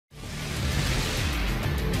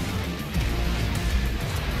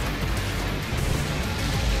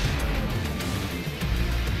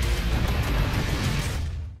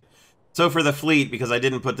So for the fleet, because I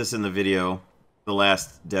didn't put this in the video, the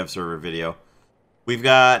last dev server video, we've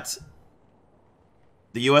got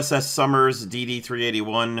the U.S.S. Summers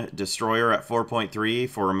DD-381 destroyer at 4.3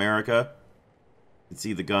 for America. You can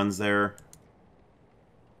see the guns there.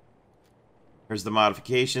 Here's the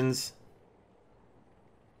modifications.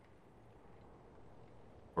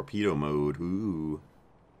 Torpedo mode. Ooh.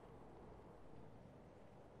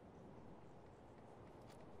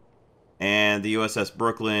 And the USS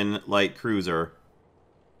Brooklyn light cruiser,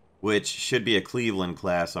 which should be a Cleveland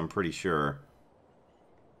class, I'm pretty sure.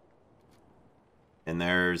 And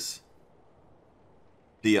there's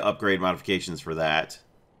the upgrade modifications for that.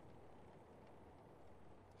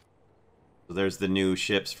 So there's the new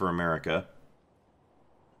ships for America.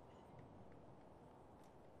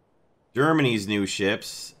 Germany's new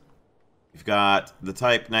ships. We've got the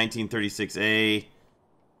Type 1936A.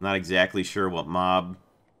 Not exactly sure what MOB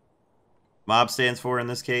stands for in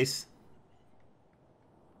this case.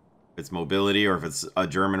 If it's mobility or if it's a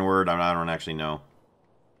German word, I don't actually know.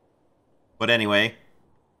 But anyway,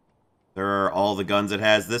 there are all the guns it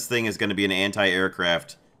has. This thing is going to be an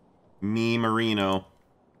anti-aircraft Mi Marino.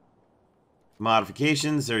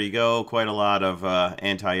 Modifications, there you go. Quite a lot of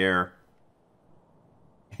anti-air.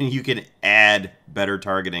 And you can add better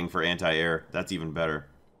targeting for anti-air. That's even better.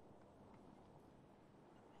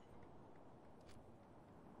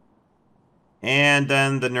 And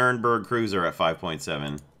then the Nurnberg cruiser at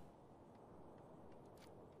 5.7.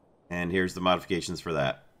 And here's the modifications for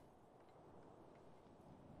that.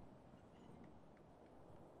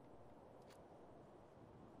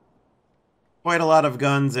 Quite a lot of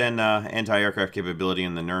guns and anti-aircraft capability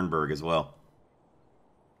in the Nurnberg as well.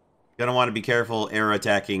 Gonna want to be careful air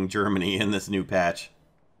attacking Germany in this new patch.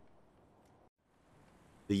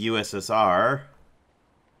 The U.S.S.R.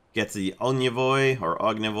 gets the Ognevoy or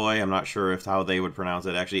Ognevoy, I'm not sure how they would pronounce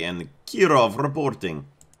it actually, and the Kirov reporting.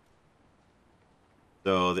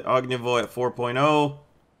 So the Ognevoy at 4.0.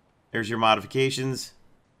 There's your modifications.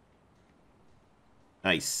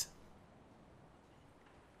 Nice.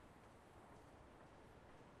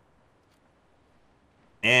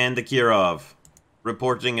 And the Kirov,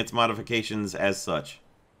 reporting its modifications as such.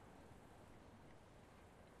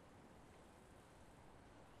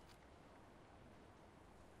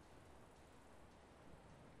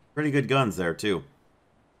 Pretty good guns there, too.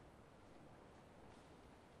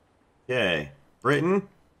 Okay. Britain.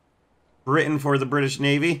 Britain for the British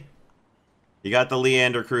Navy. You got the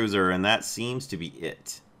Leander cruiser, and that seems to be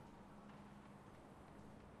it.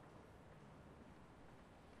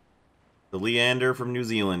 The Leander from New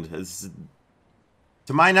Zealand.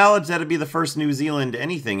 To my knowledge, that'd be the first New Zealand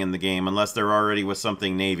anything in the game, unless there already was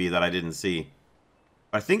something Navy that I didn't see.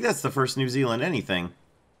 I think that's the first New Zealand anything.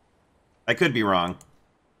 I could be wrong.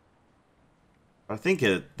 I think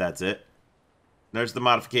that's it. There's the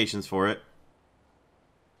modifications for it.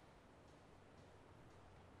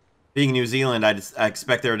 Being New Zealand, I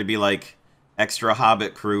expect there to be, like, extra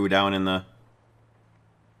Hobbit crew down in the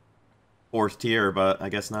 4th tier, but I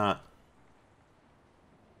guess not.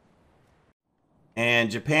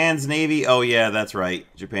 And Japan's Navy, oh yeah, that's right.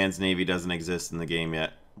 Japan's Navy doesn't exist in the game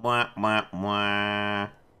yet. Wah, wah, wah.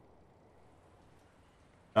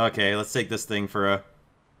 Okay, let's take this thing for a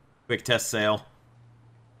quick test sail.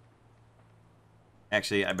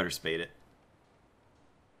 Actually, I better spade it.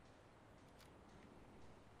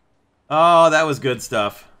 Oh, that was good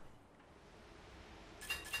stuff.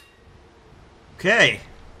 Okay.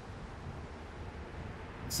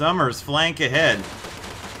 Summers flank ahead.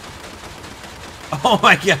 Oh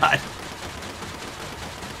my god.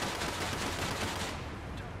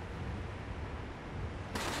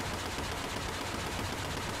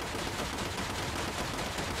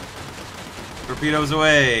 Torpedoes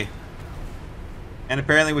away. And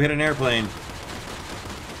apparently we hit an airplane.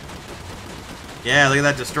 Yeah, look at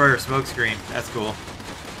that destroyer smoke screen. That's cool.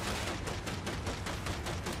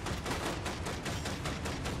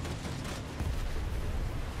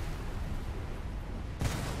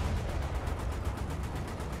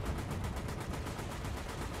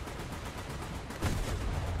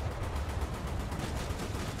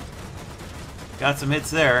 Got some hits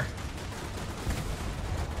there.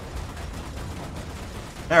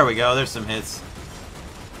 There we go, there's some hits.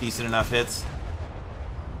 Decent enough hits.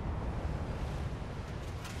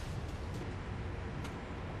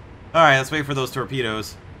 Alright, let's wait for those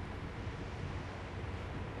torpedoes.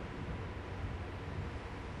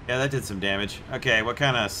 Yeah, that did some damage. Okay, what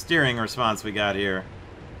kind of steering response we got here?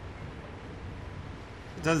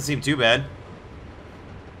 It doesn't seem too bad.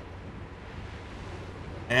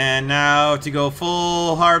 And now to go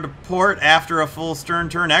full hard port after a full stern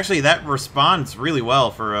turn. Actually, that responds really well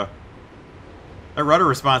for a That rudder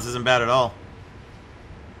response isn't bad at all.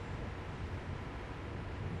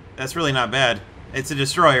 That's really not bad. It's a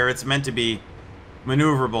destroyer. It's meant to be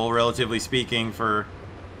maneuverable, relatively speaking, for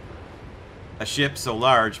a ship so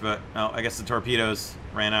large, but oh, I guess the torpedoes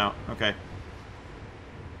ran out. Okay.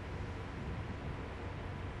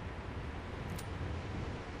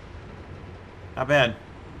 Not bad.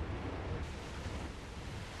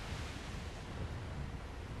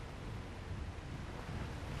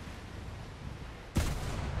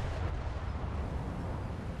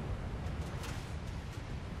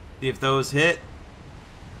 See if those hit.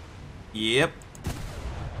 Yep.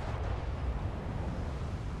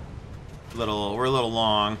 We're a little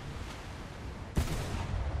long.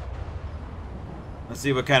 Let's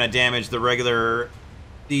see what kind of damage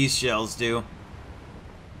these shells do.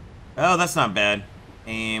 Oh, that's not bad.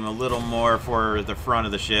 Aim a little more for the front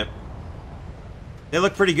of the ship. They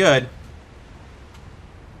look pretty good.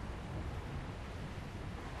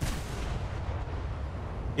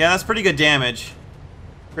 Yeah, that's pretty good damage.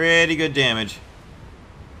 Pretty good damage.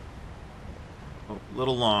 Oh, a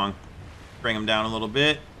little long. Bring them down a little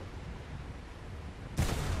bit.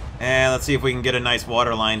 And let's see if we can get a nice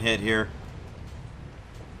waterline hit here.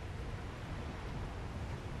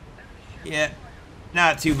 Yeah,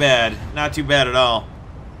 not too bad. Not too bad at all.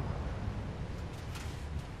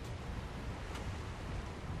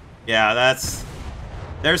 Yeah,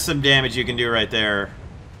 there's some damage you can do right there.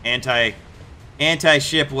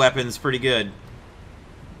 Anti-ship weapons, pretty good.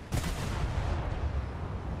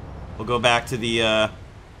 We'll go back to the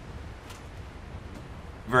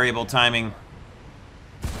variable timing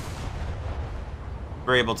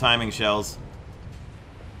shells.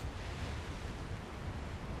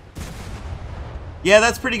 Yeah,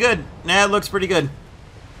 that's pretty good. Nah, it looks pretty good.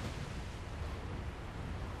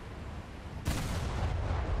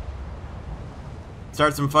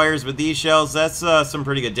 Start some fires with these shells. That's some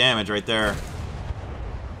pretty good damage right there.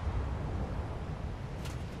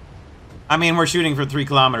 I mean, we're shooting from 3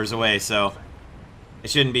 kilometers away, so it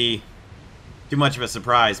shouldn't be too much of a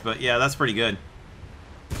surprise. But yeah, that's pretty good.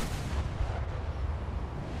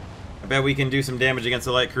 I bet we can do some damage against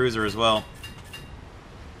the light cruiser as well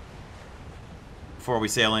before we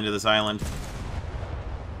sail into this island.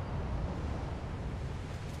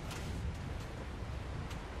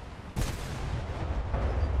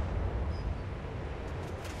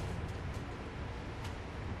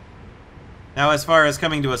 Now, as far as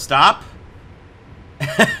coming to a stop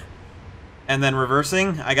and then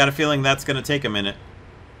reversing, I got a feeling that's going to take a minute.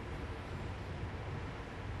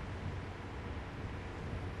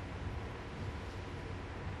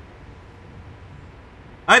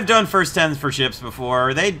 I've done first 10s for ships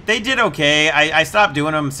before. They did okay. I stopped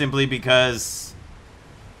doing them simply because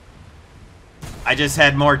I just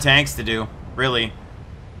had more tanks to do, really.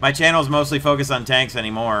 My channel's mostly focused on tanks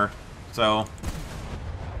anymore, so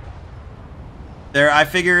I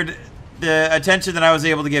figured the attention that I was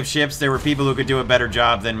able to give ships, there were people who could do a better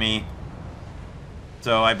job than me.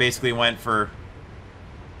 So I basically went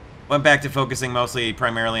back to focusing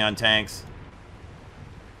primarily on tanks.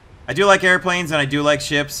 I do like airplanes and I do like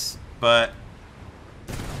ships, but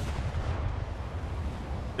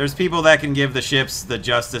there's people that can give the ships the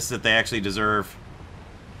justice that they actually deserve.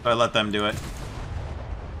 So I let them do it.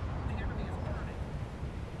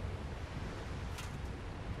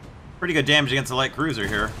 Pretty good damage against the light cruiser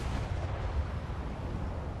here.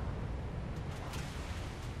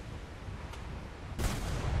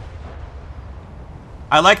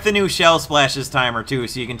 I like the new shell splashes timer too,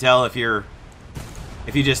 so you can tell if you're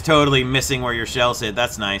just totally missing where your shells hit.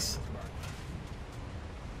 That's nice.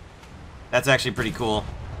 That's actually pretty cool.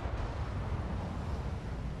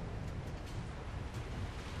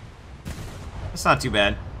 That's not too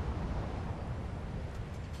bad.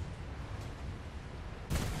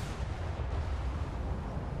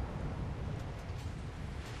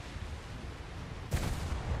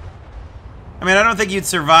 I mean, I don't think you'd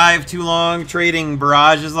survive too long trading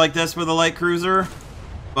barrages like this with a light cruiser,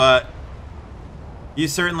 but you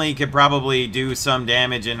certainly could probably do some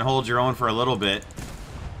damage and hold your own for a little bit.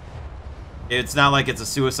 It's not like it's a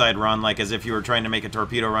suicide run, like as if you were trying to make a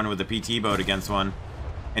torpedo run with a PT boat against one,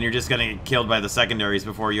 and you're just gonna get killed by the secondaries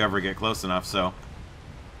before you ever get close enough, so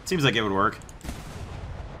it seems like it would work.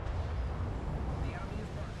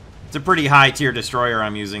 It's a pretty high tier destroyer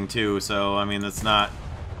I'm using too, so I mean it's not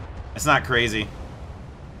crazy.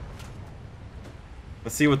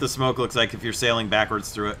 Let's see what the smoke looks like if you're sailing backwards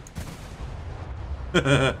through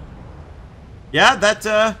it. Yeah, that's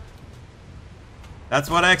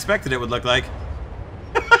what I expected it would look like.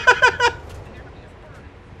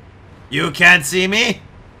 You can't see me.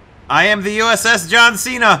 I am the USS John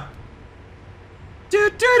Cena.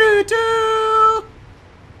 Do-do-do!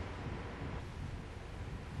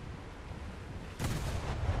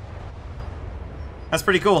 That's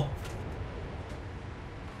pretty cool.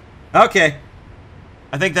 Okay.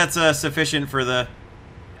 I think that's sufficient for the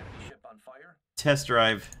test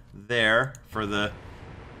drive there for the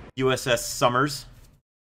U.S.S. Summers.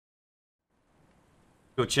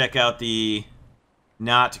 Go check out the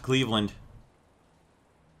not Cleveland.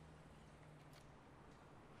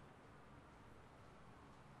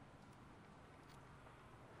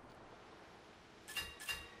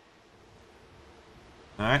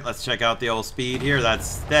 All right, let's check out the old speed here.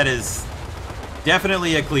 That is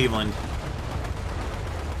definitely a Cleveland.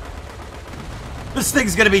 This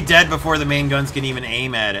thing's gonna be dead before the main guns can even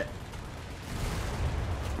aim at it.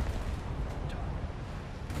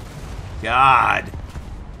 God.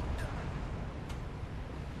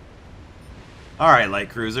 All right,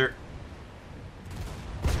 light cruiser.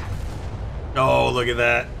 Oh, look at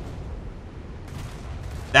that.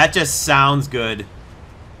 That just sounds good.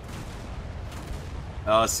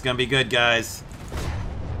 Oh, this is gonna be good, guys.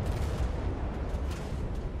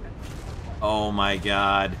 Oh my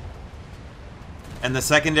god. And the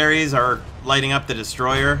secondaries are lighting up the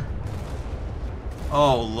destroyer.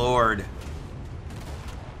 Oh, Lord.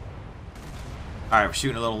 Alright, we're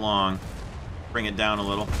shooting a little long. Bring it down a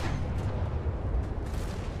little.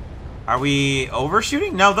 Are we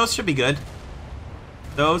overshooting? No, those should be good.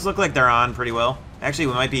 Those look like they're on pretty well. Actually,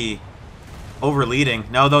 we might be overleading.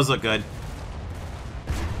 No, those look good.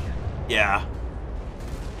 Yeah.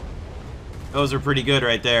 Those are pretty good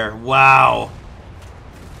right there. Wow.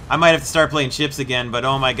 I might have to start playing ships again, but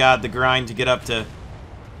oh my god, the grind to get up to...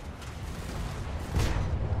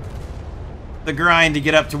 The grind to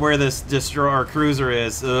get up to where this destroyer cruiser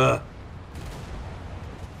is. Ugh.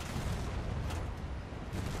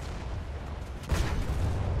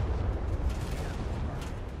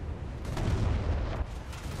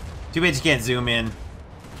 Too bad you can't zoom in.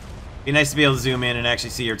 Be nice to be able to zoom in and actually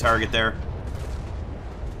see your target there.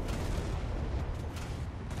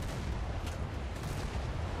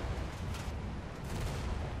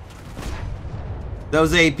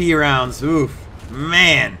 Those AP rounds, oof,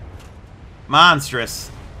 man, monstrous.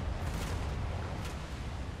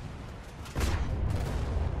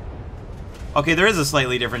 Okay, there is a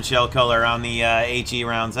slightly different shell color on the HE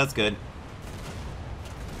rounds. That's good.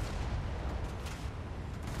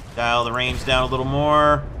 Dial the range down a little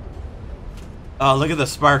more. Oh, look at the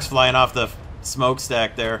sparks flying off the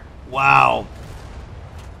smokestack there. Wow.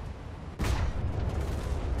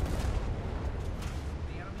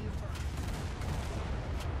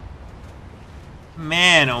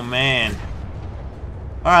 Man, oh man.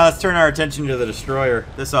 Alright, let's turn our attention to the destroyer.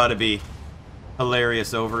 This ought to be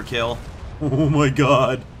hilarious overkill. Oh my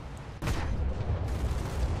god.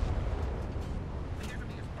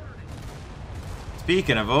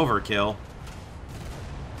 Speaking of overkill.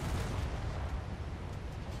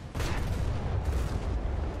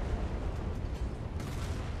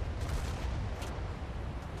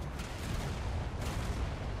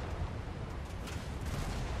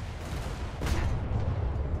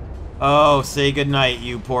 Oh, say goodnight,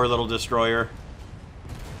 you poor little destroyer.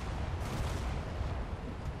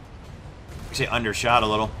 Actually, undershot a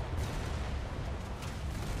little.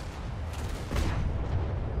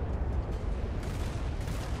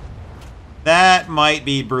 That might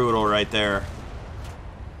be brutal right there.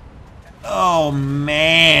 Oh,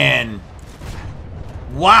 man.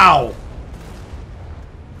 Wow.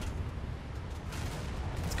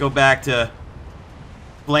 Let's go back to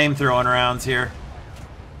flamethrowing rounds here.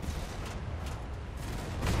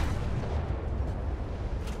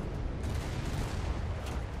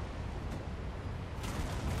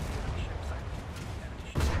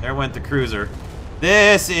 There went the cruiser.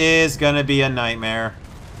 This is gonna be a nightmare.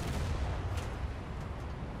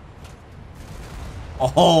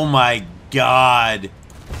 Oh my god.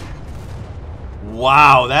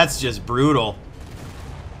 Wow, that's just brutal.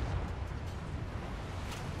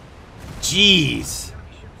 Jeez.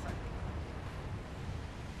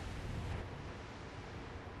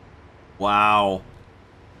 Wow.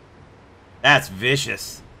 That's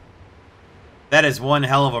vicious. That is one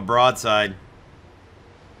hell of a broadside.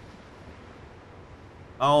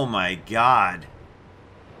 Oh my god.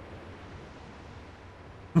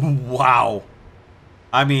 Wow.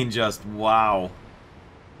 I mean, just wow.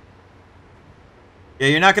 Yeah,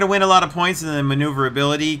 you're not going to win a lot of points in the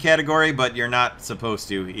maneuverability category, but you're not supposed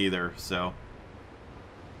to either, so.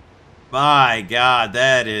 My god,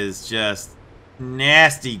 that is just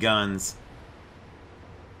nasty guns.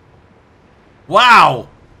 Wow!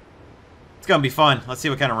 It's going to be fun. Let's see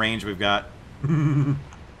what kind of range we've got.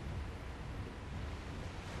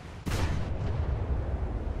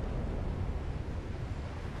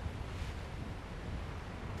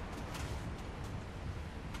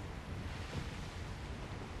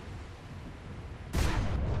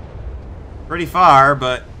 pretty far,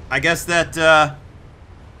 but I guess that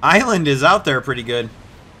island is out there pretty good.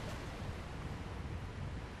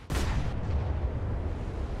 Oh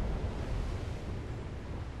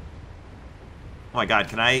my god,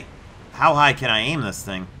 can I... How high can I aim this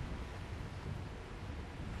thing?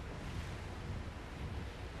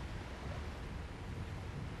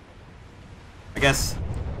 I guess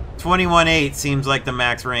 21.8 seems like the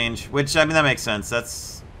max range, which, I mean, that makes sense.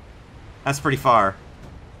 That's pretty far.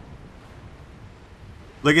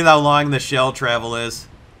 Look at how long the shell travel is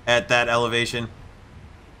at that elevation.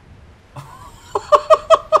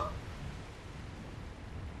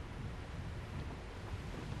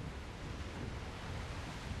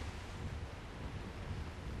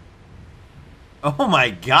 Oh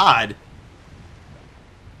my god.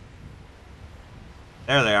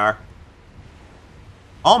 There they are.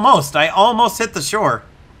 Almost. I almost hit the shore.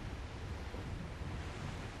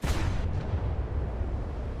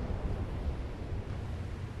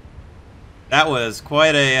 That was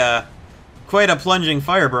quite a plunging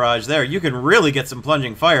fire barrage there. You can really get some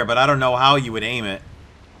plunging fire, but I don't know how you would aim it.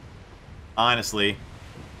 Honestly.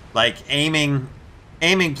 Like, aiming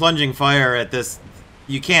plunging fire at this...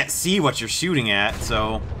 You can't see what you're shooting at,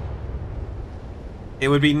 so... It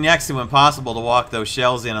would be next to impossible to walk those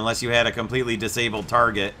shells in unless you had a completely disabled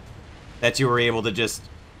target that you were able to just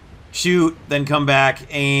shoot, then come back,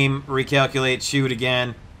 aim, recalculate, shoot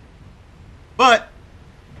again. But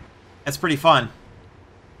that's pretty fun.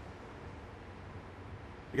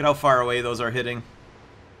 Look at how far away those are hitting.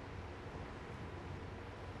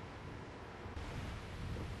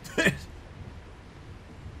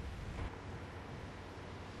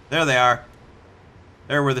 There they are.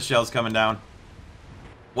 There were the shells coming down.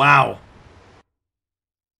 Wow.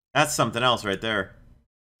 That's something else right there.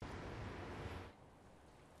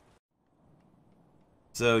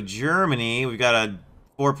 So Germany, we've got a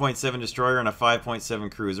 4.7 destroyer and a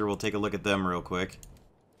 5.7 cruiser. We'll take a look at them real quick.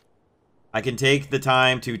 I can take the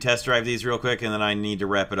time to test drive these real quick, and then I need to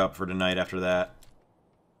wrap it up for tonight after that.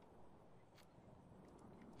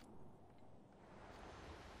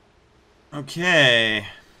 Okay.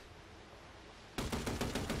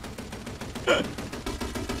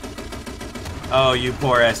 Oh, you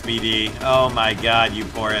poor SBD. Oh my god, you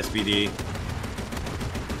poor SBD.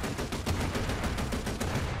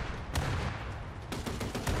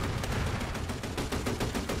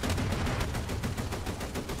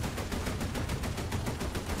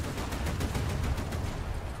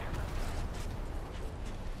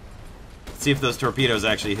 Let's see if those torpedoes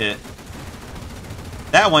actually hit.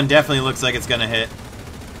 That one definitely looks like it's gonna hit.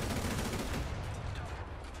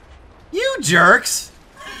 You jerks!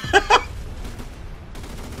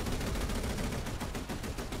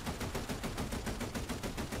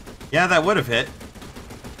 Yeah, that would have hit.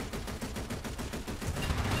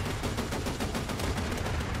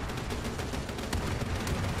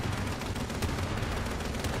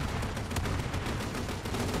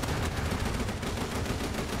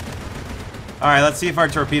 Alright, let's see if our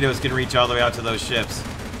torpedoes can reach all the way out to those ships.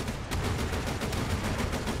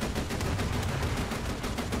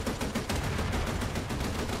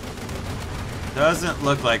 Doesn't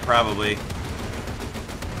look like probably.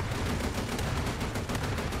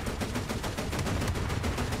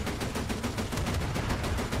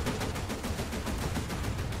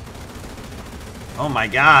 Oh my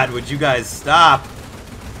god, would you guys stop?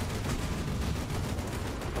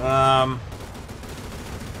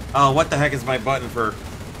 Oh, what the heck is my button for?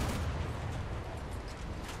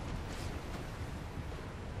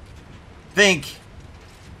 Think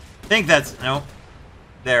that's... Nope.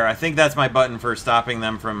 There, I think that's my button for stopping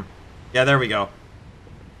them from... Yeah, there we go.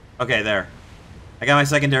 Okay, there. I got my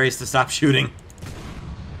secondaries to stop shooting.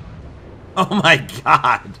 Oh my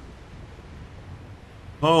god.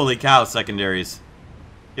 Holy cow, secondaries.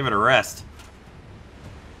 Give it a rest.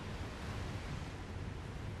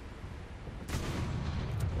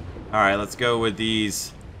 Alright, let's go with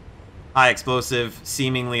these high explosive,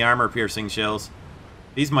 seemingly armor-piercing shells.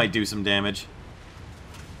 These might do some damage.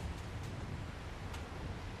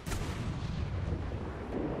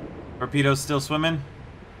 Torpedoes still swimming?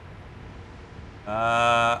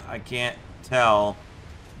 I can't tell.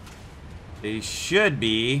 They should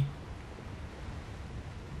be.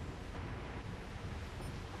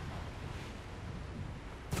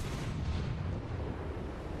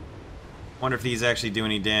 Wonder if these actually do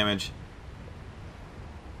any damage.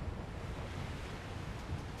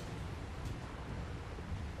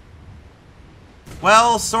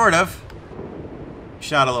 Well, sort of.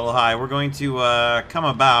 Shot a little high. We're going to come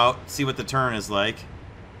about, see what the turn is like.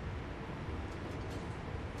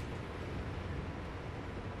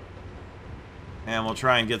 And we'll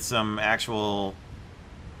try and get some actual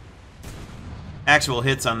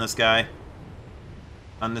hits on this guy.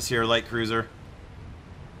 On this here light cruiser.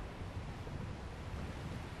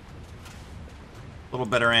 A little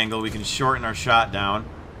better angle. We can shorten our shot down.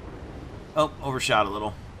 Oh, overshot a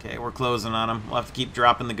little. Okay, we're closing on him. We'll have to keep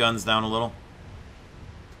dropping the guns down a little.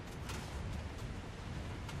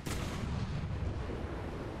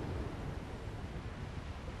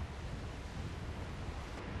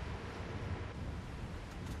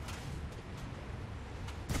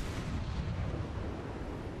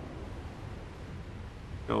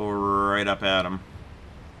 Go right up at him.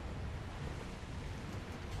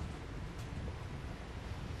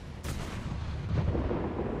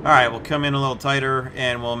 Alright, we'll come in a little tighter,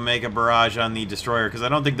 and we'll make a barrage on the destroyer, because I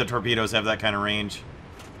don't think the torpedoes have that kind of range.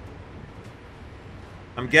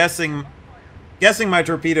 I'm guessing my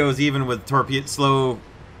torpedoes, even with slow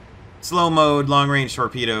mode, long-range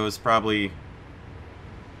torpedoes, probably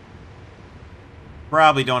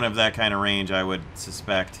don't have that kind of range, I would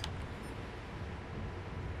suspect.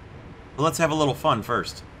 But let's have a little fun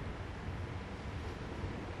first.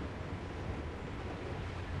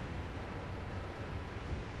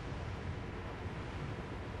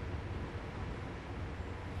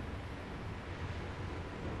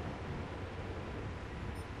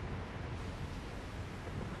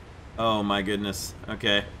 Oh my goodness.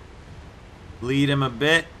 Okay. Lead him a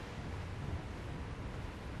bit.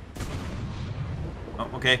 Oh,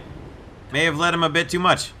 okay. May have led him a bit too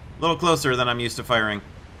much. A little closer than I'm used to firing.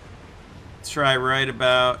 Let's try right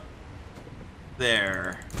about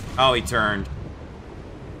there. Oh, he turned.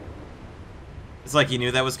 It's like he knew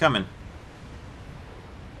that was coming.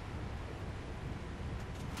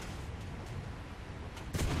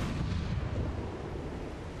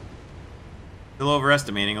 Still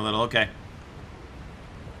overestimating a little, okay.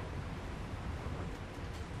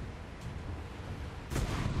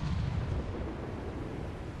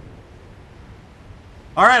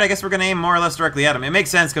 Alright, I guess we're going to aim more or less directly at him. It makes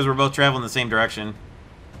sense because we're both traveling the same direction.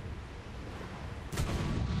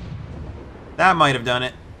 That might have done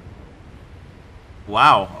it.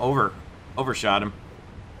 Wow, overshot him.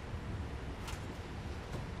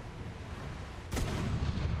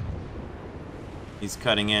 He's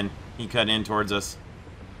cutting in. He cut in towards us.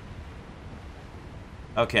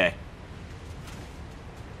 Okay.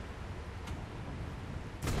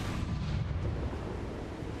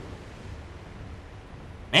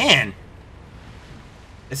 Man!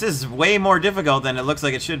 This is way more difficult than it looks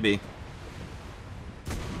like it should be.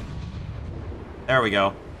 There we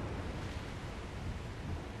go.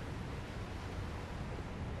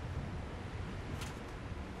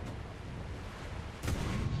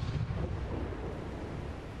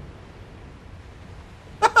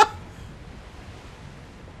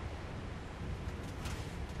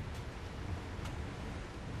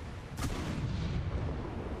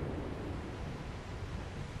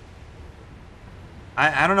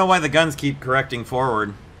 I don't know why the guns keep correcting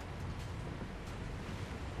forward.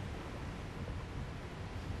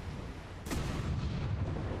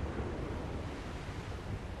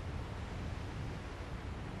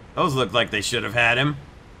 Those look like they should have had him.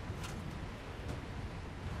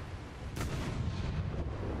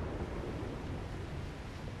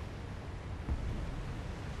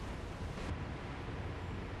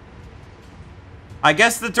 I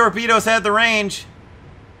guess the torpedoes had the range.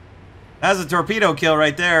 That's a torpedo kill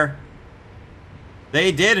right there.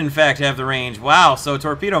 They did, in fact, have the range. Wow, so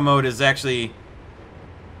torpedo mode is actually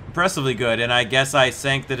impressively good, and I guess I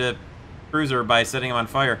sank the cruiser by setting him on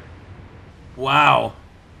fire. Wow.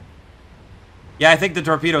 Yeah, I think the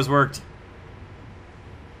torpedoes worked.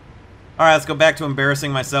 Alright, let's go back to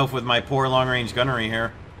embarrassing myself with my poor long-range gunnery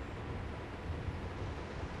here.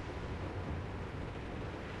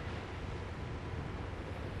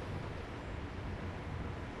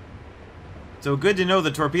 So good to know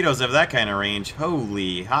the torpedoes have that kind of range.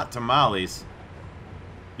 Holy hot tamales.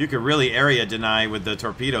 You could really area deny with the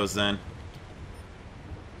torpedoes then.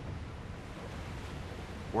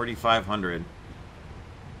 4,500.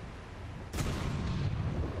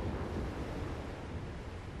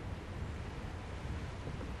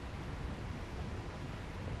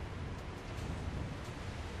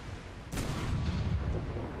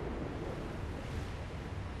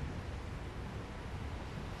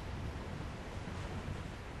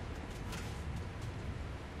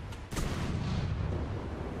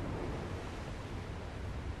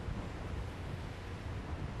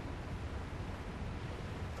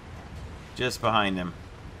 Just behind him.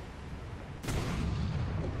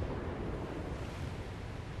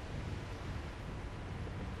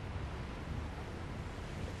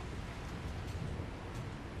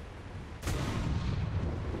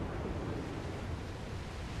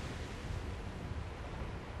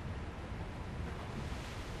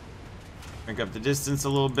 Drink up the distance a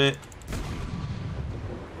little bit.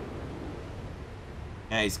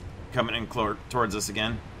 Yeah, he's coming in towards us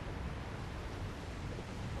again.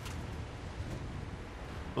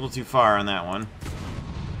 A little too far on that one.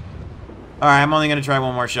 Alright, I'm only going to try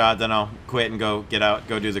one more shot, then I'll quit and go get out,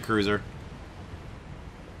 go do the cruiser.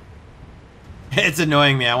 It's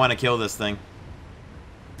annoying me, I want to kill this thing.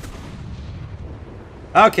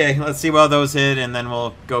 Okay, let's see how those hit, and then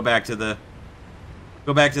we'll go back to the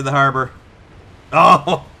harbor.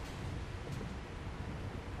 Oh!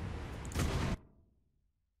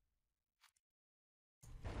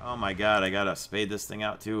 Oh my god, I gotta spade this thing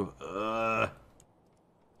out too.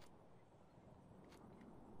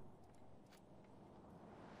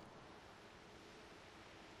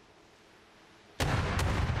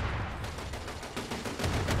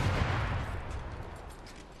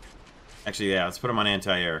 Actually, yeah, let's put him on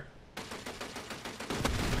anti-air.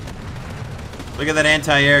 Look at that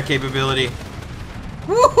anti-air capability.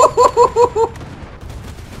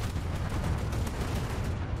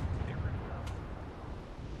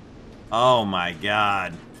 Oh my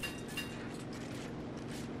god.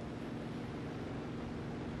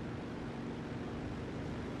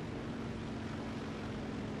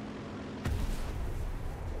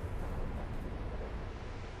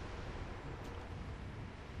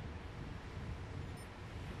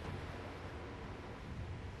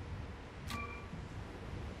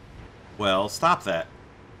 Well, stop that.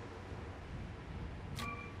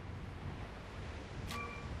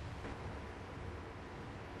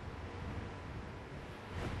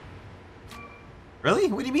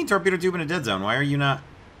 Really? What do you mean torpedo tube in a dead zone? Why are you not...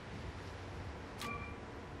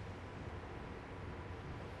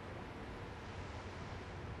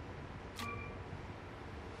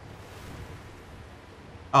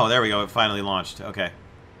 Oh, there we go. It finally launched. Okay.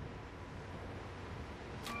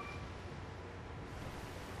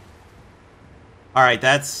 Alright,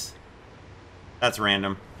 that's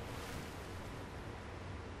random.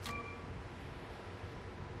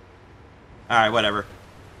 Alright, whatever.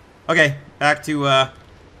 Okay, back to,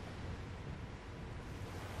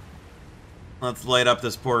 let's light up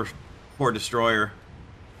this poor destroyer.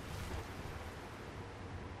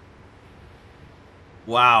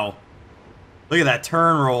 Wow. Look at that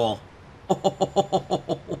turn roll.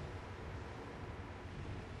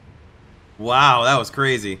 Wow, that was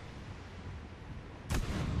crazy.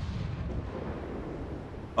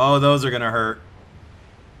 Oh, those are gonna hurt.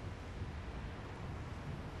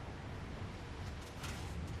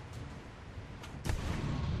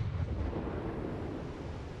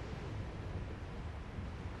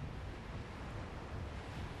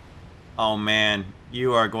 Oh man,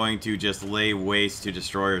 you are going to just lay waste to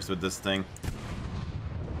destroyers with this thing.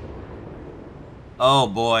 Oh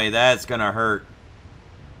boy, that's gonna hurt.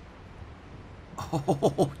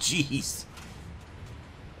 Oh, jeez.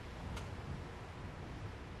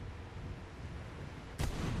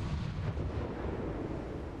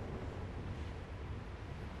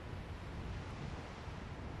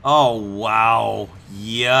 Oh, wow.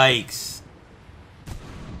 Yikes.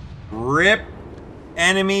 Rip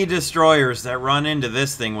enemy destroyers that run into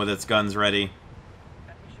this thing with its guns ready.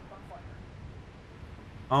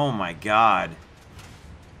 Oh my god.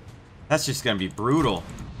 That's just gonna be brutal.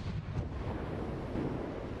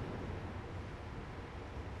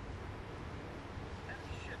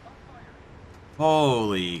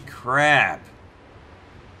 Holy crap.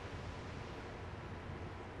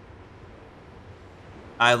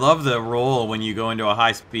 I love the roll when you go into a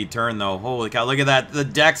high-speed turn, though. Holy cow, look at that. The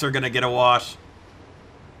decks are going to get a wash.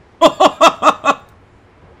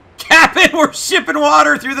 Captain, we're shipping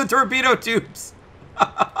water through the torpedo tubes.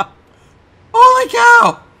 Holy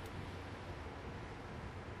cow.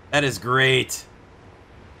 That is great.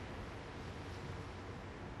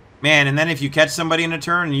 Man, and then if you catch somebody in a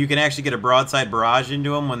turn, you can actually get a broadside barrage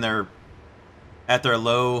into them when they're at their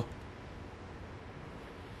low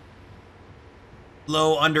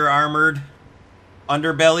under-armored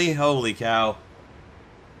underbelly. Holy cow.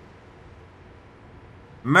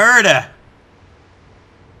 Murder!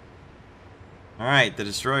 Alright, the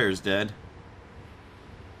destroyer's dead.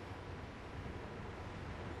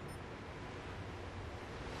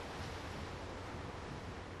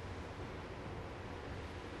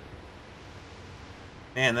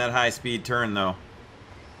 Man, that high-speed turn, though.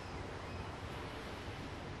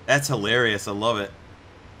 That's hilarious. I love it.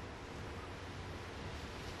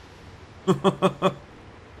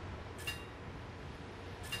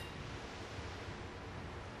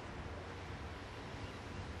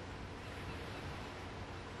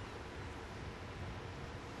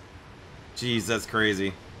 Jeez, that's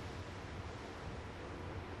crazy.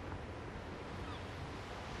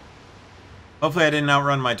 Hopefully I didn't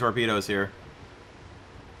outrun my torpedoes here.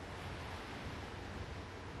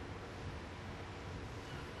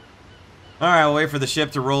 Alright, we'll wait for the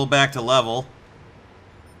ship to roll back to level.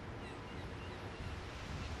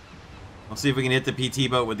 We'll see if we can hit the PT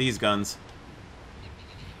boat with these guns.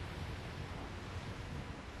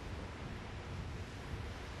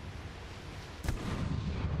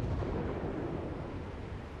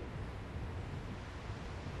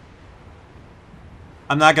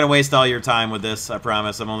 I'm not going to waste all your time with this, I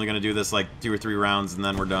promise. I'm only going to do this like 2 or 3 rounds and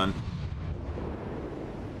then we're done.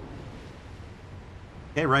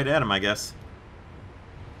 Okay, right at him, I guess.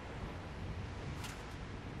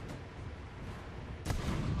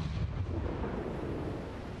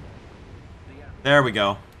 There we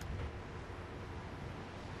go.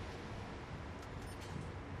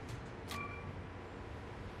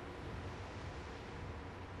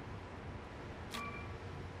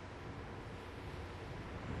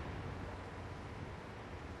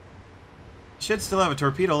 Should still have a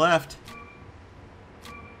torpedo left.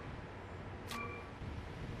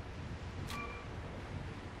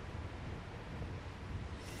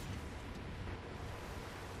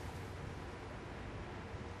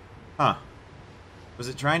 Huh. Was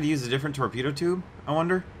it trying to use a different torpedo tube, I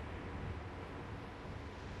wonder?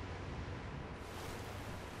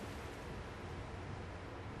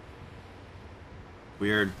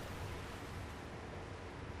 Weird.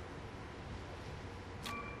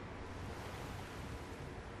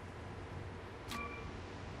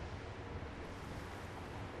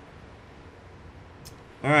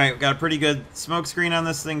 Alright, we got a pretty good smoke screen on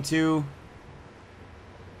this thing too.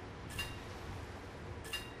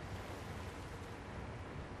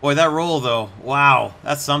 Boy, that roll though, wow,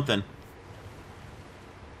 that's something.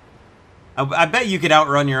 I bet you could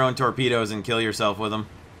outrun your own torpedoes and kill yourself with them.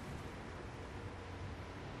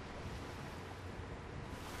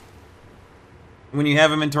 When you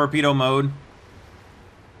have them in torpedo mode,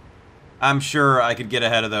 I'm sure I could get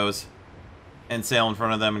ahead of those and sail in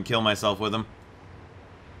front of them and kill myself with them.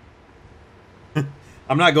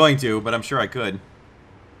 I'm not going to, but I'm sure I could.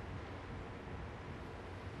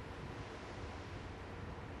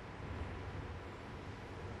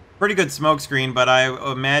 Pretty good smoke screen, but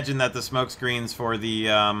I imagine that the smoke screens for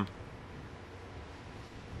the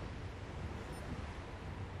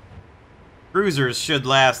cruisers should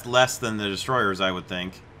last less than the destroyers, I would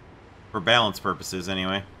think. For balance purposes,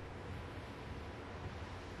 anyway.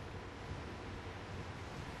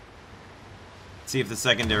 See if the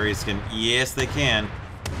secondaries can... Yes, they can.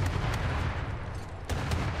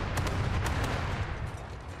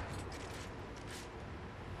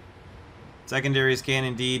 Secondaries can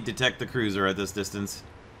indeed detect the cruiser at this distance.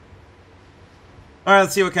 Alright,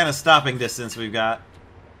 let's see what kind of stopping distance we've got.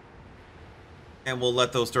 And we'll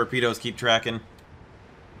let those torpedoes keep tracking.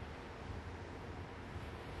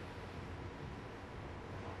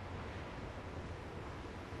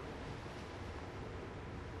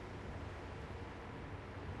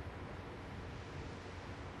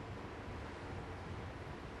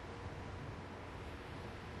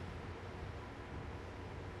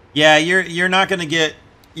 Yeah, you're not gonna get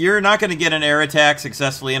an air attack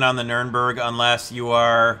successfully in on the Nurnberg unless you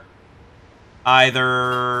are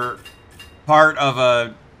either part of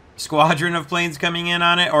a squadron of planes coming in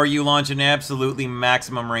on it, or you launch an absolutely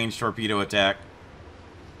maximum range torpedo attack.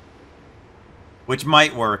 Which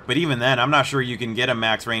might work, but even then, I'm not sure you can get a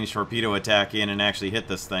max range torpedo attack in and actually hit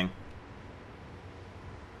this thing.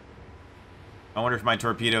 I wonder if my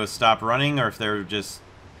torpedoes stopped running, or if they're just...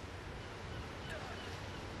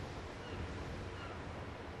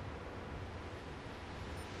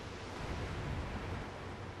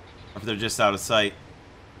 If they're just out of sight.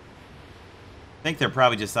 I think they're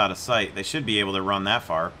probably just out of sight. They should be able to run that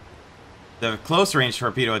far. The close range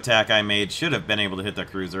torpedo attack I made should have been able to hit the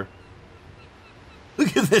cruiser.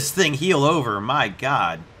 Look at this thing heel over, my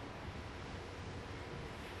god.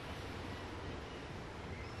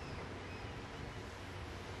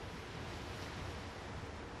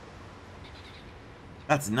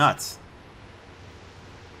 That's nuts.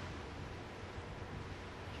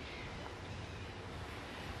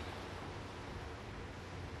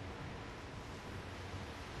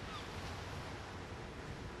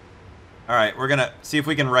 Alright, we're gonna see if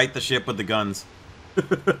we can right the ship with the guns.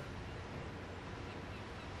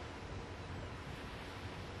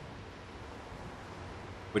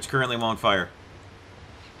 Which currently won't fire.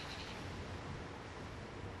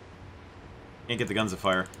 Can't get the guns to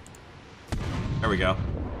fire. There we go.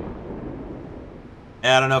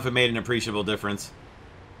 I don't know if it made an appreciable difference.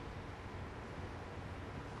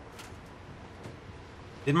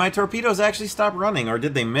 Did my torpedoes actually stop running, or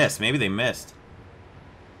did they miss? Maybe they missed.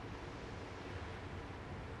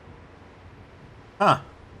 Huh.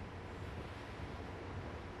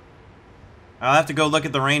 I'll have to go look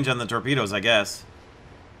at the range on the torpedoes, I guess.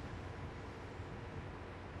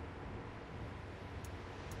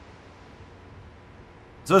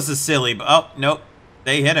 So this is silly, but... Oh, nope.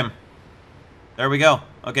 They hit him. There we go.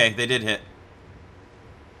 Okay, they did hit.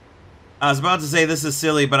 I was about to say this is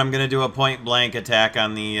silly, but I'm going to do a point-blank attack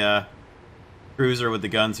on the cruiser with the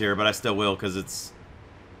guns here, but I still will, because it's...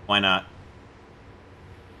 Why not?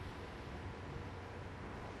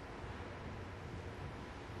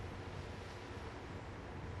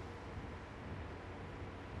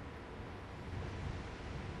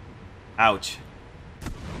 Ouch.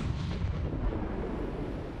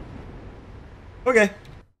 Okay.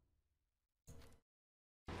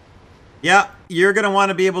 Yeah, you're going to want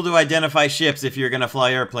to be able to identify ships if you're going to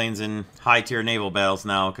fly airplanes in high-tier naval battles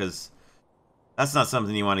now, because that's not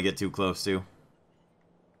something you want to get too close to.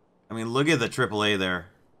 I mean, look at the AAA there.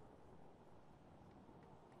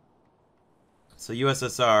 So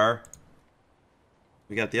U.S.S.R.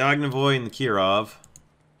 We got the Ognevoy and the Kirov.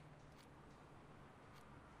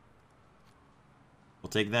 We'll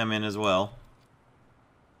take them in as well.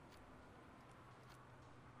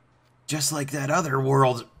 Just like that other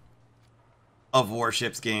World of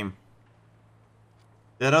Warships game.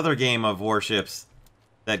 That other game of warships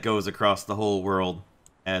that goes across the whole world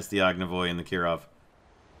as the Ognevoy and the Kirov.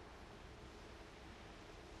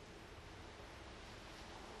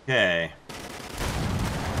 Okay.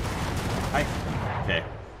 Okay.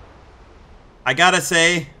 I gotta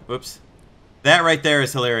say, whoops, that right there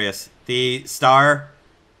is hilarious. The star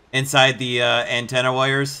inside the antenna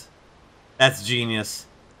wires, that's genius.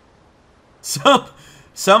 So,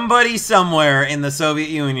 somebody somewhere in the Soviet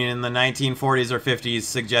Union in the 1940s or 50s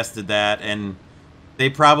suggested that, and they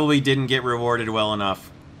probably didn't get rewarded well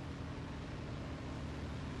enough.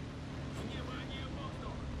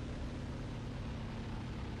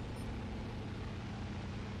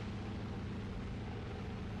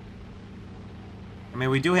 I mean,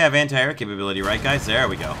 we do have anti-air capability, right, guys? There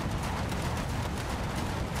we go.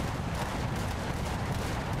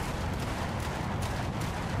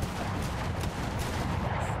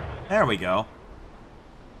 There we go.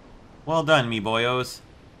 Well done, me boyos.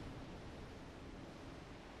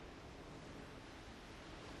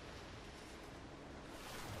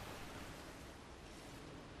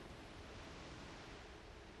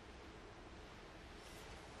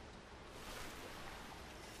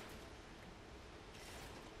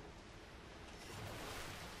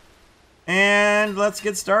 And let's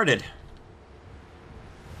get started.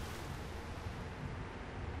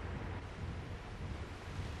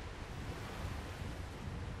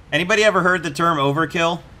 Anybody ever heard the term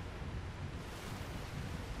overkill?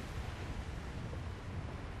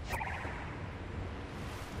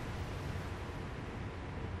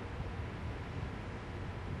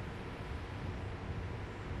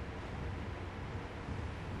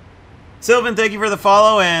 Sylvan, thank you for the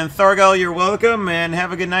follow, and Thorgal, you're welcome, and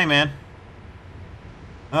have a good night, man.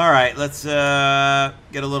 Alright, let's get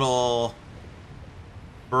a little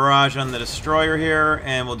barrage on the destroyer here,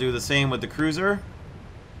 and we'll do the same with the cruiser.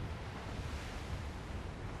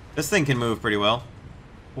 This thing can move pretty well.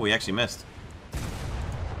 Oh, we actually missed.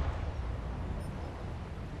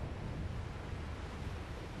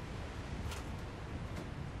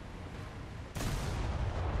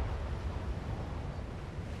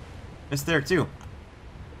 Missed there too.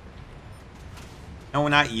 No,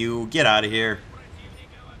 not you. Get out of here.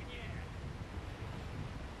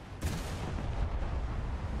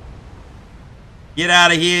 Get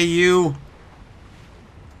out of here, you.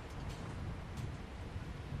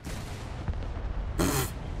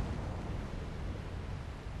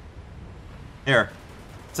 Here.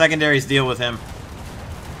 Secondaries deal with him.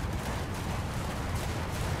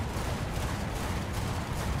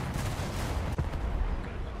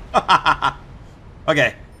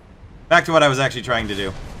 Okay. Back to what I was actually trying to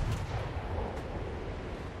do.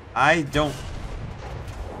 I don't...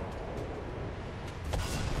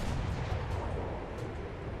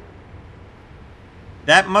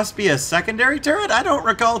 That must be a secondary turret? I don't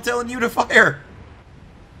recall telling you to fire.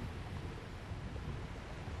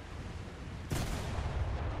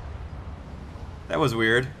 That was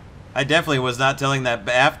weird. I definitely was not telling that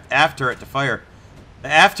aft turret to fire. The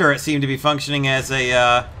aft turret seemed to be functioning as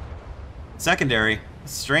a secondary.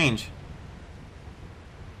 It's strange.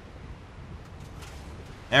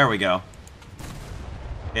 There we go.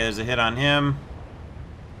 Okay, there's a hit on him.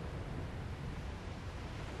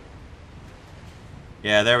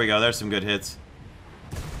 Yeah, there we go. There's some good hits.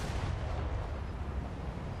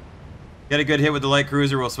 Get a good hit with the light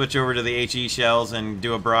cruiser. We'll switch over to the HE shells and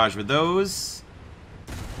do a barrage with those.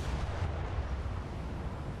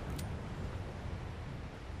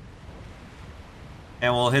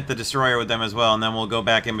 And we'll hit the destroyer with them as well, and then we'll go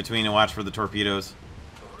back in between and watch for the torpedoes.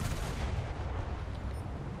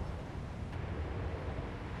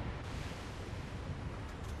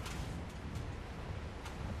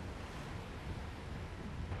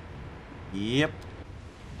 Yep.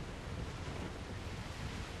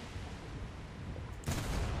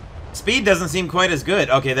 Speed doesn't seem quite as good.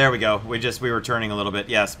 Okay, there we go. We were turning a little bit.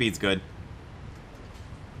 Yeah, speed's good.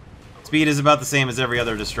 Speed is about the same as every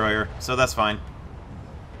other destroyer, so that's fine.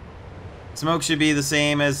 Smoke should be the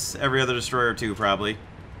same as every other destroyer too, probably.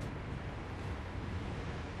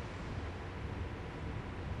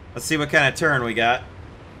 Let's see what kind of turn we got.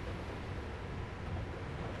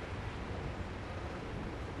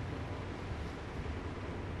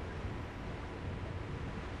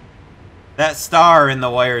 That star in the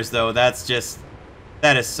wires, though, that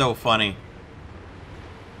is so funny.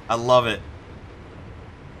 I love it.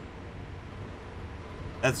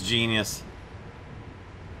 That's genius.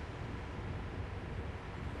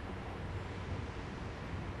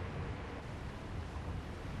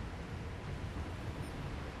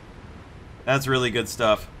 That's really good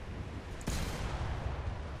stuff.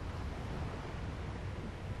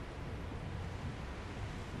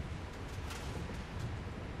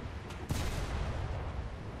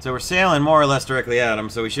 So we're sailing more or less directly at them,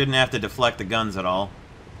 so we shouldn't have to deflect the guns at all.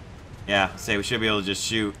 Yeah, say we should be able to just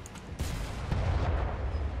shoot.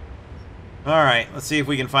 Alright, let's see if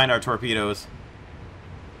we can find our torpedoes.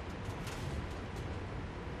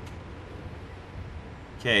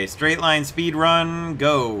 Okay, straight line speed run,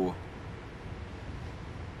 go.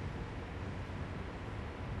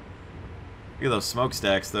 Look at those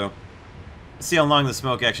smokestacks, though. Let's see how long the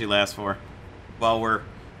smoke actually lasts for while we're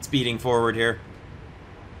speeding forward here.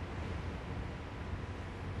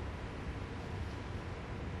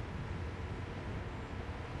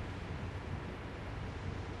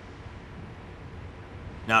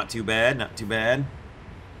 Not too bad, not too bad.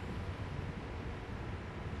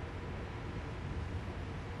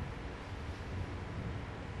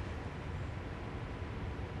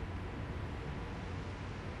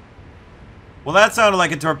 Well, that sounded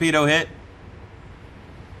like a torpedo hit.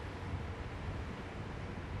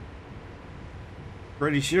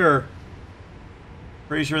 Pretty sure.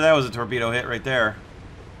 Pretty sure that was a torpedo hit right there.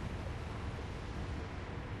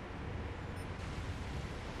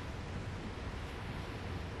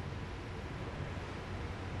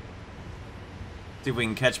 See if we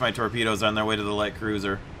can catch my torpedoes on their way to the light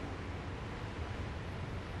cruiser.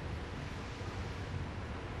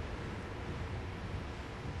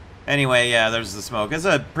 Anyway, yeah, there's the smoke. It's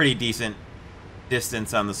a pretty decent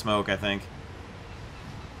distance on the smoke, I think.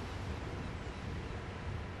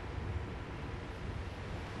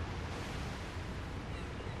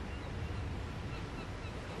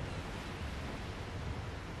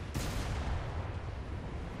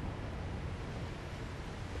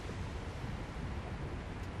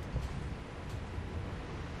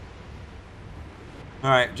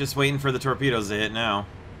 Alright, just waiting for the torpedoes to hit now.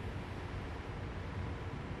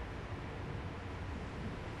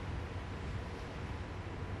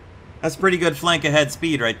 That's pretty good flank ahead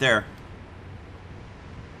speed right there.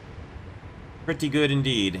 Pretty good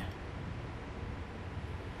indeed.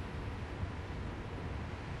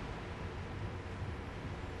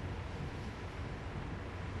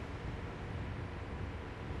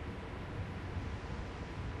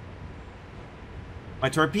 My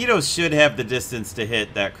torpedoes should have the distance to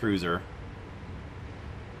hit that cruiser.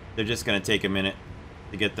 They're just going to take a minute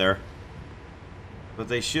to get there. But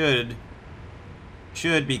they should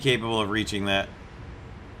be capable of reaching that.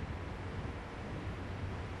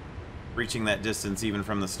 Reaching that distance even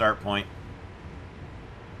from the start point.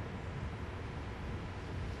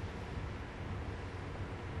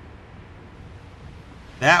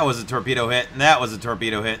 That was a torpedo hit, and that was a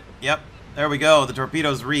torpedo hit. Yep, there we go. The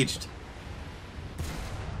torpedoes reached.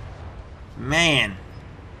 Man.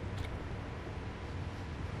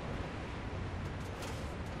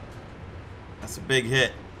 That's a big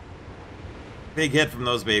hit. Big hit from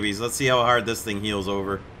those babies. Let's see how hard this thing heals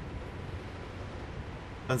over.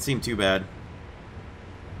 Doesn't seem too bad.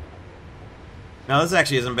 No, this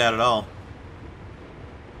actually isn't bad at all.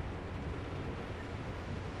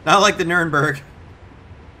 Not like the Nurnberg.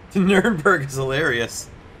 The Nurnberg is hilarious.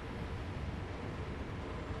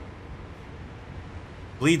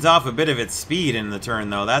 Bleeds off a bit of its speed in the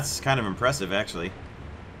turn, though. That's kind of impressive, actually.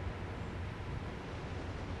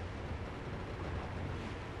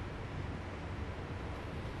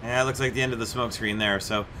 Yeah, it looks like the end of the smoke screen there.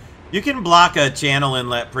 So you can block a channel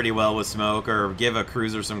inlet pretty well with smoke, or give a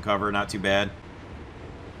cruiser some cover. Not too bad.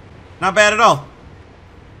 Not bad at all.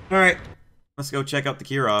 All right, let's go check out the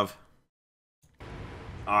Kirov.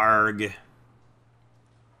 Arg.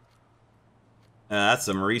 That's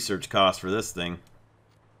some research cost for this thing.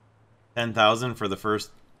 10,000 for the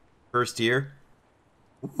first year.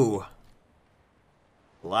 Ooh.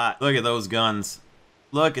 A lot. Look at those guns.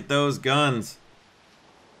 Look at those guns.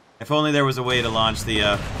 If only there was a way to launch the,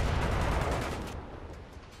 If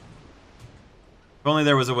only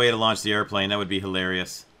there was a way to launch the airplane, that would be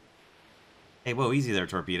hilarious. Hey, whoa, easy there,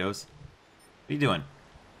 torpedoes. What are you doing?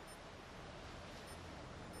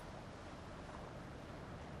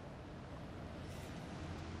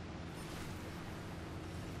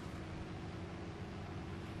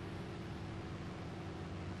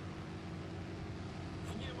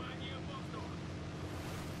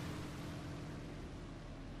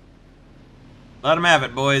 Let them have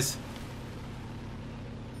it, boys.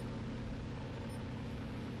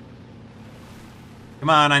 Come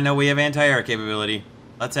on, I know we have anti-air capability.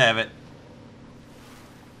 Let's have it.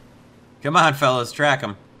 Come on, fellas, track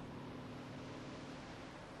them.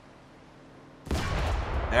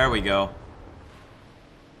 There we go.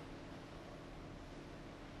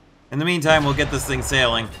 In the meantime, we'll get this thing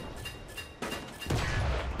sailing.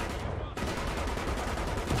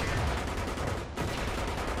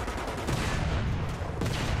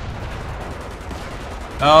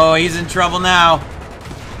 Oh, he's in trouble now.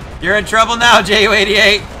 You're in trouble now,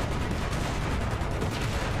 JU-88.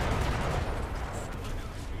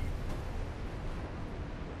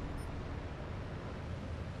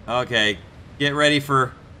 Okay, get ready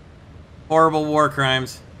for horrible war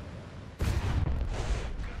crimes.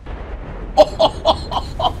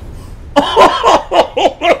 Oh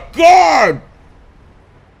my God!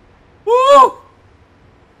 Woo!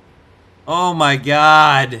 Oh my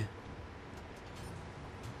God!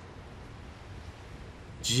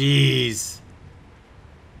 Jeez.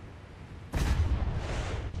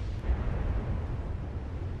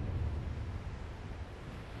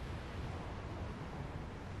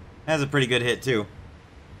 That's a pretty good hit, too.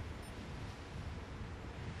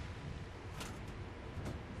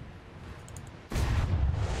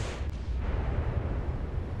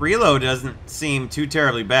 Reload doesn't seem too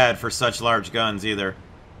terribly bad for such large guns, either.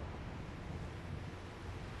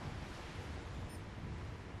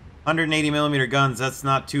 180mm guns, that's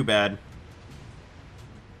not too bad.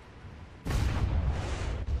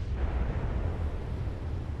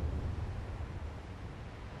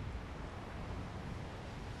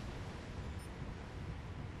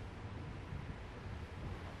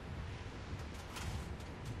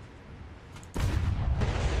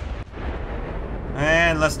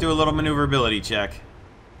 And let's do a little maneuverability check.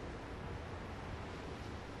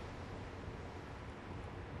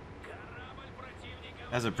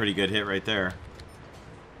 That's a pretty good hit right there.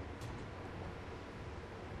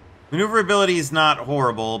 Maneuverability is not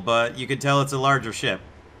horrible, but you can tell it's a larger ship.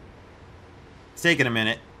 It's taking a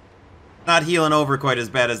minute. Not healing over quite as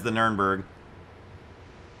bad as the Nurnberg.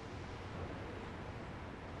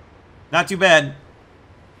 Not too bad.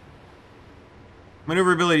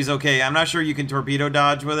 Maneuverability is okay. I'm not sure you can torpedo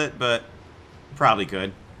dodge with it, but probably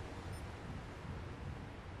could.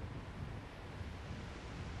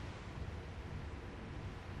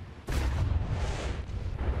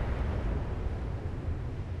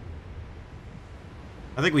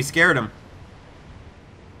 I think we scared him.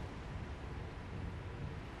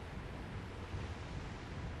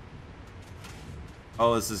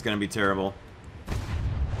 Oh, this is going to be terrible.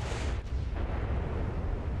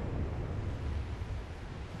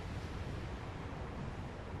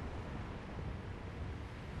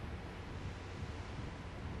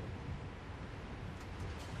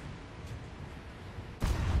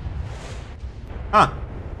 Huh.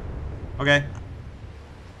 Okay.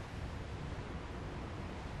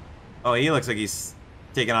 Oh, he looks like he's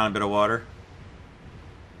taking on a bit of water.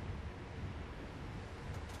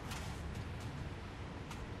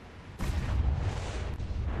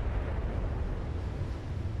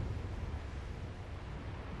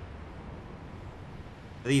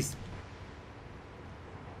 Are these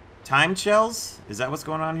time shells? Is that what's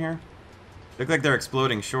going on here? Look like they're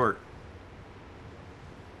exploding short.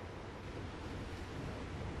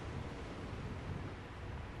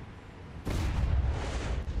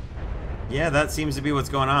 Yeah, that seems to be what's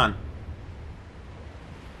going on.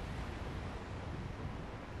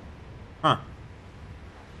 Huh.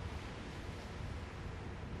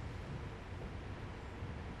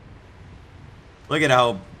 Look at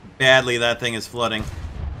how badly that thing is flooding.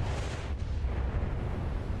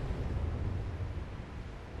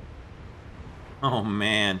 Oh,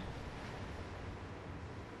 man.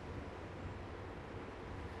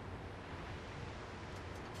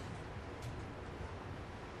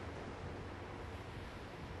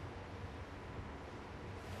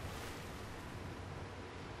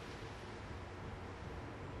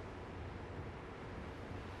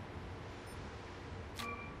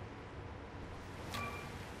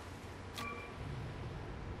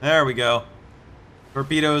 There we go.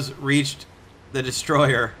 Torpedoes reached the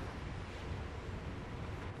destroyer.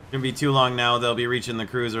 Shouldn't be too long now. They'll be reaching the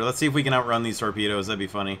cruiser. Let's see if we can outrun these torpedoes. That'd be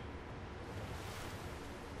funny.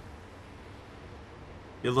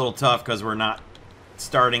 Be a little tough because we're not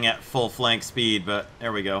starting at full flank speed, but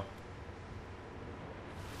there we go.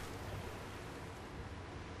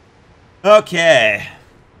 Okay.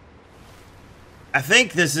 I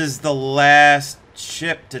think this is the last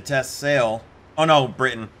ship to test sail. Oh no,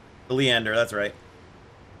 Britain. The Leander, that's right.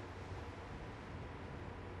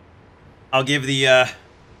 I'll give the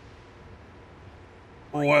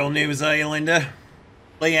Royal New Zealand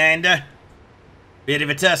Leander bit of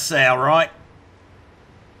a test sail, right?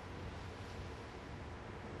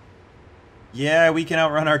 Yeah, we can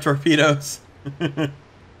outrun our torpedoes.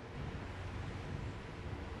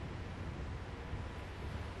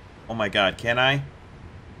 Oh my god, can I?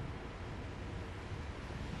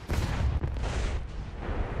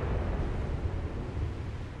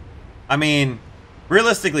 I mean,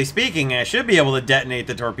 realistically speaking, I should be able to detonate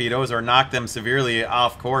the torpedoes or knock them severely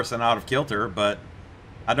off course and out of kilter, but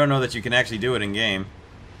I don't know that you can actually do it in game.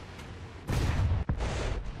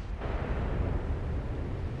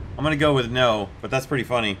 I'm gonna go with no, but that's pretty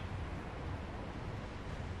funny.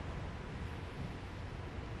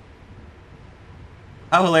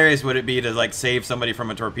 How hilarious would it be to, like, save somebody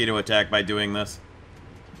from a torpedo attack by doing this?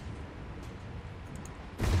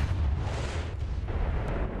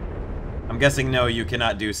 I'm guessing no, you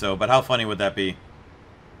cannot do so, but how funny would that be?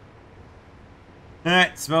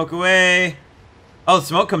 Alright, smoke away. Oh, the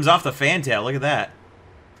smoke comes off the fantail, look at that.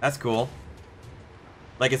 That's cool.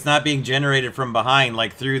 Like, it's not being generated from behind,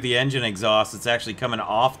 like through the engine exhaust. It's actually coming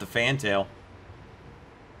off the fantail.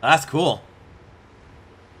 That's cool.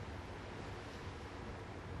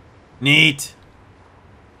 Neat.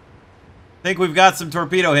 Think we've got some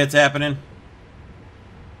torpedo hits happening.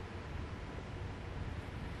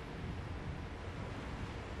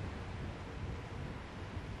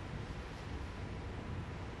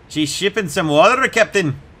 She's shipping some water,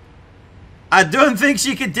 Captain. I don't think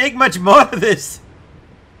she can take much more of this.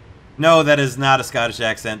 No, that is not a Scottish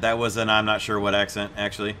accent. That was an I'm not sure what accent,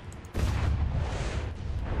 actually.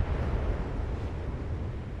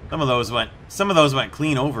 Some of those went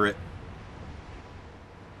clean over it.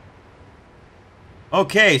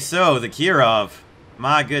 Okay, so the Kirov.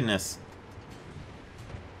 My goodness.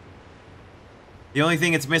 The only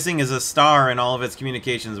thing it's missing is a star in all of its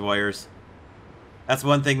communications wires. That's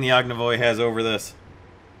one thing the Ognevoy has over this.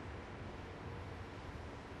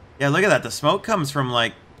 Yeah, look at that. The smoke comes from,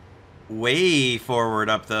 like, way forward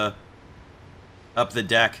up the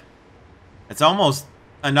deck. It's almost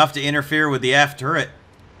enough to interfere with the aft turret.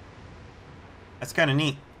 That's kind of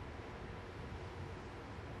neat.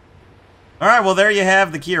 Alright, well there you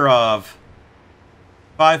have the Kirov.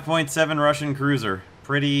 5.7 Russian cruiser.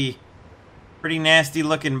 Pretty nasty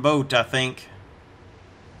looking boat, I think.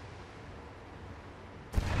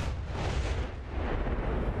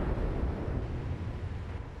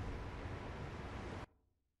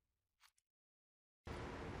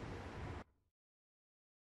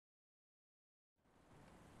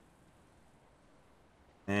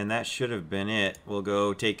 And that should have been it. We'll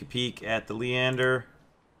go take a peek at the Leander.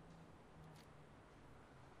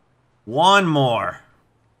 One more.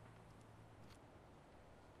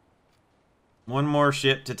 One more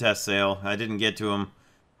ship to test sail. I didn't get to them.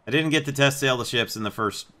 I didn't get to test sail the ships in the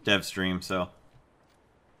first dev stream, so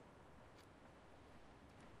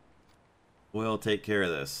we'll take care of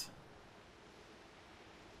this.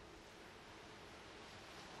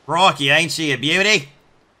 Rocky, ain't she a beauty?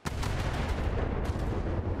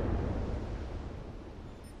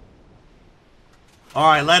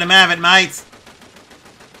 Alright, let him have it, mates.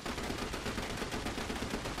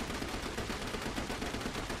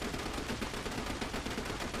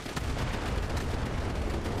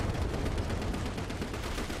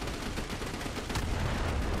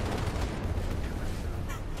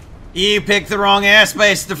 You picked the wrong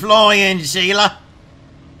airspace to fly in, Sheila.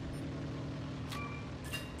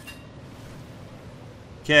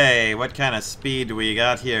 Okay, what kind of speed do we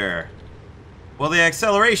got here? Well, the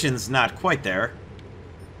acceleration's not quite there.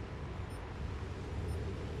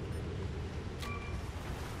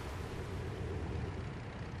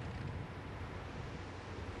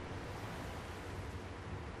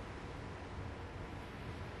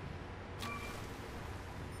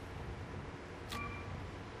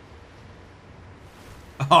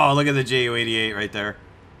 Oh, look at the Ju-88 right there.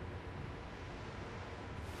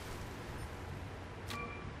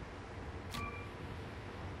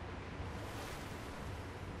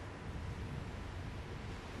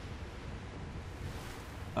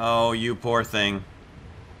 Oh, you poor thing.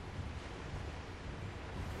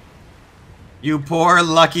 You poor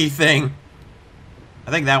lucky thing.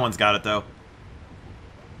 I think that one's got it, though.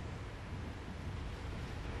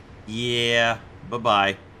 Yeah.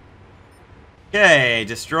 Bye-bye. Okay,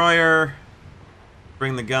 destroyer.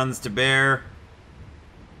 Bring the guns to bear.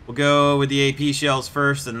 We'll go with the AP shells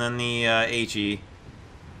first, and then the HE.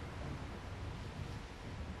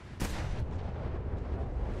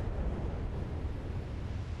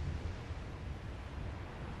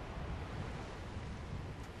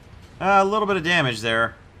 A little bit of damage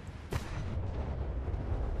there.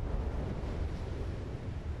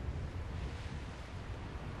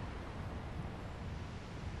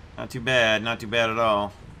 Not too bad, not too bad at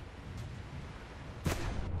all.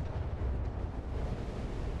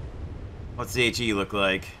 What's the HE look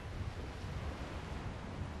like?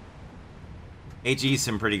 HE's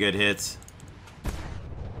some pretty good hits.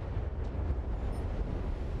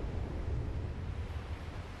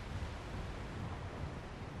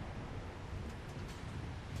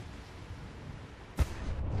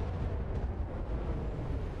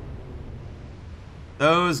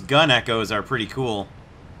 Those gun echoes are pretty cool.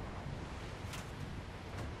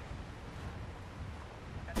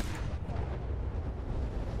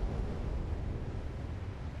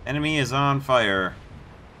 Enemy is on fire.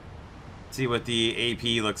 Let's see what the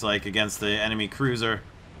AP looks like against the enemy cruiser.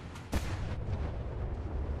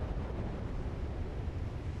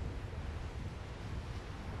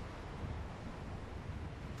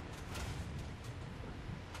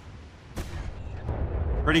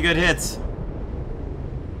 Pretty good hits.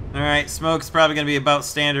 Alright, smoke's probably going to be about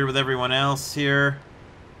standard with everyone else here.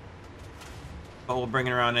 But we'll bring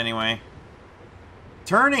it around anyway.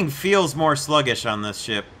 Turning feels more sluggish on this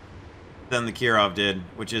ship than the Kirov did,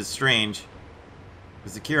 which is strange.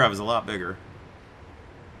 Because the Kirov is a lot bigger.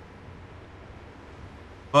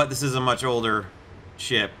 But this is a much older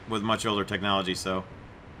ship with much older technology, so...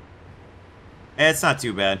 it's not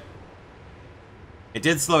too bad. It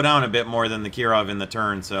did slow down a bit more than the Kirov in the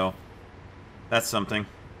turn, so... that's something.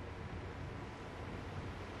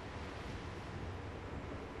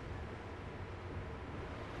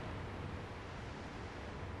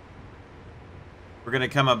 We're going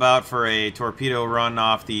to come about for a torpedo run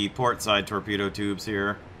off the port side torpedo tubes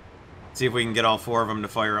here. See if we can get all 4 of them to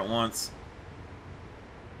fire at once.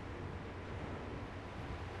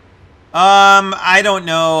 I don't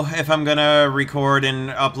know if I'm going to record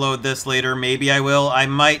and upload this later. Maybe I will. I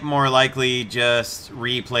might more likely just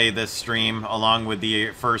replay this stream along with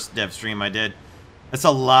the first dev stream I did. That's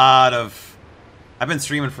a lot of... I've been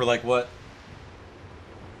streaming for like, what?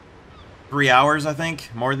 3 hours, I think?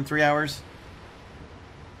 More than 3 hours?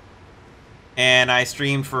 And I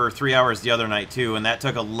streamed for 3 hours the other night, too, and that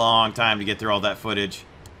took a long time to get through all that footage.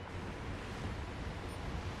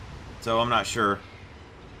 So I'm not sure.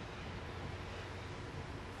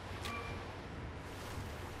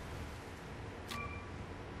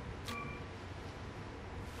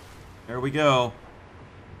 There we go.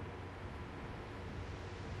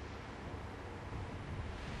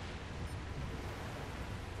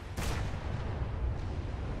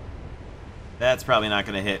 That's probably not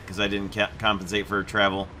going to hit because I didn't compensate for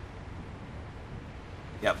travel.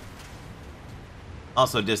 Yep.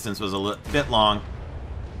 Also, distance was a bit long.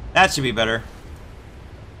 That should be better.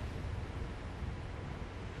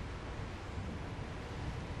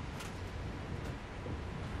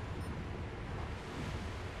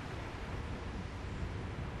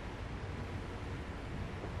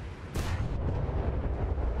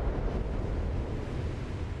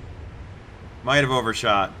 Might have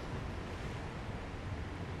overshot.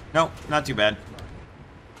 Nope, not too bad.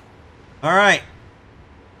 Alright.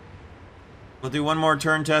 We'll do one more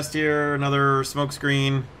turn test here, another smoke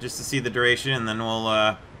screen, just to see the duration, and then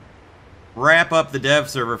we'll wrap up the dev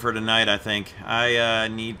server for tonight, I think. I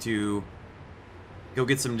need to go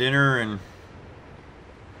get some dinner and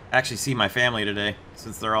actually see my family today,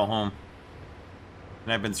 since they're all home.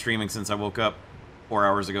 And I've been streaming since I woke up 4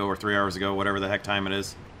 hours ago or 3 hours ago, whatever the heck time it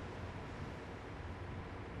is.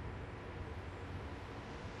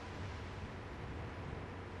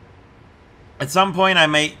 At some point, I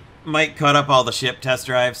might cut up all the ship test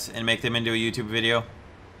drives and make them into a YouTube video.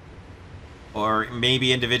 Or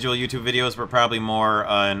maybe individual YouTube videos, but probably more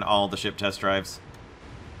on all the ship test drives.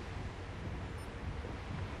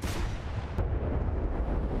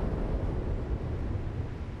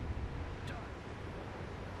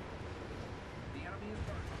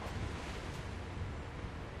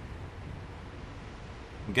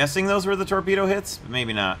 I'm guessing those were the torpedo hits, but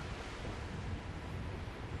maybe not.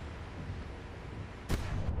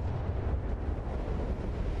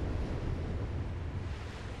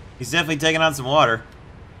 He's definitely taking on some water.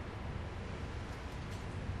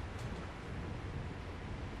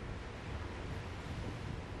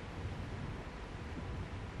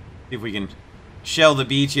 if we can shell the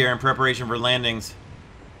beach here in preparation for landings.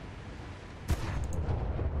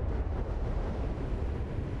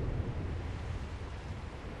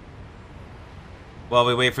 While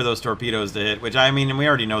we wait for those torpedoes to hit, which, I mean, we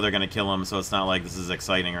already know they're going to kill them, so it's not like this is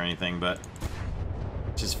exciting or anything, but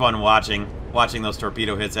it's just fun watching those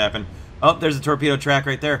torpedo hits happen. Oh, there's a torpedo track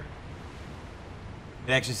right there. You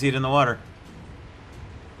can actually see it in the water.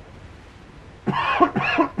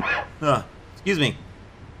 Excuse me.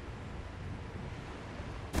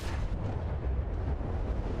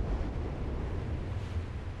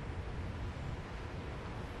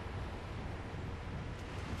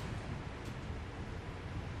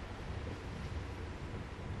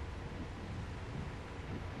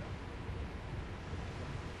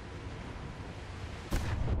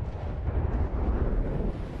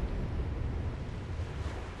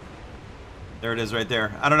 There it is right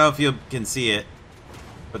there. I don't know if you can see it,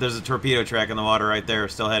 but there's a torpedo track in the water right there,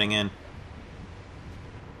 still heading in.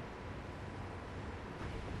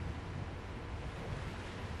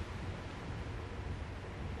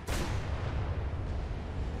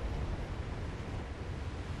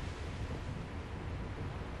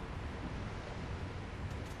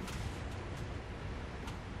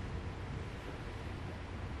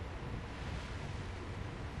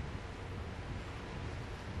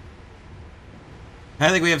 I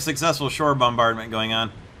think we have successful shore bombardment going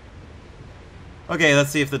on. Okay, let's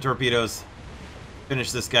see if the torpedoes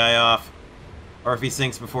finish this guy off, or if he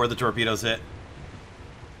sinks before the torpedoes hit.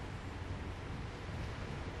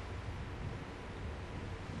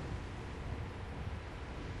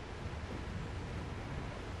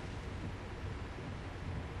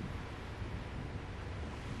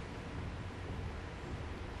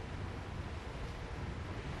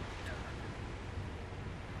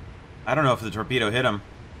 I don't know if the torpedo hit him.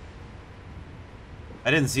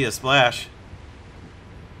 I didn't see a splash.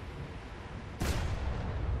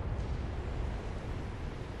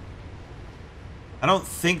 I don't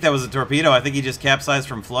think that was a torpedo. I think he just capsized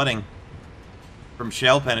from flooding. From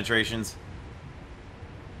shell penetrations.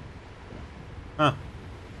 Huh.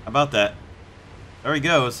 How about that? There he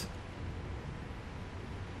goes.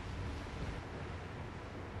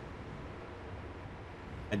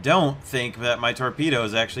 I don't think that my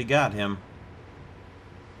torpedoes actually got him.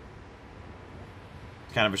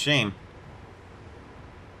 It's kind of a shame.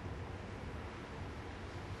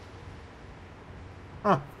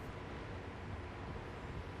 Huh.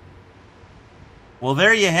 Well,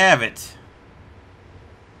 there you have it.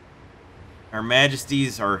 Her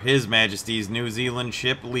Majesty's, or His Majesty's New Zealand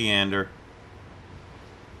ship Leander.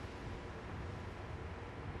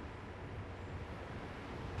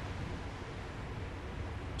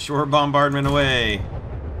 Shore bombardment away.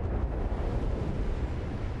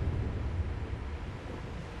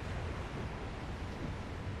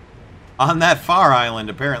 On that far island,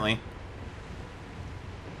 apparently.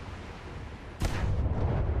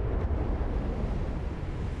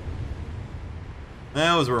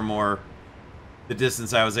 Those were more the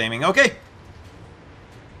distance I was aiming. Okay.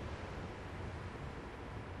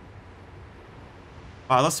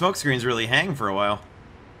 Wow, those smoke screens really hang for a while.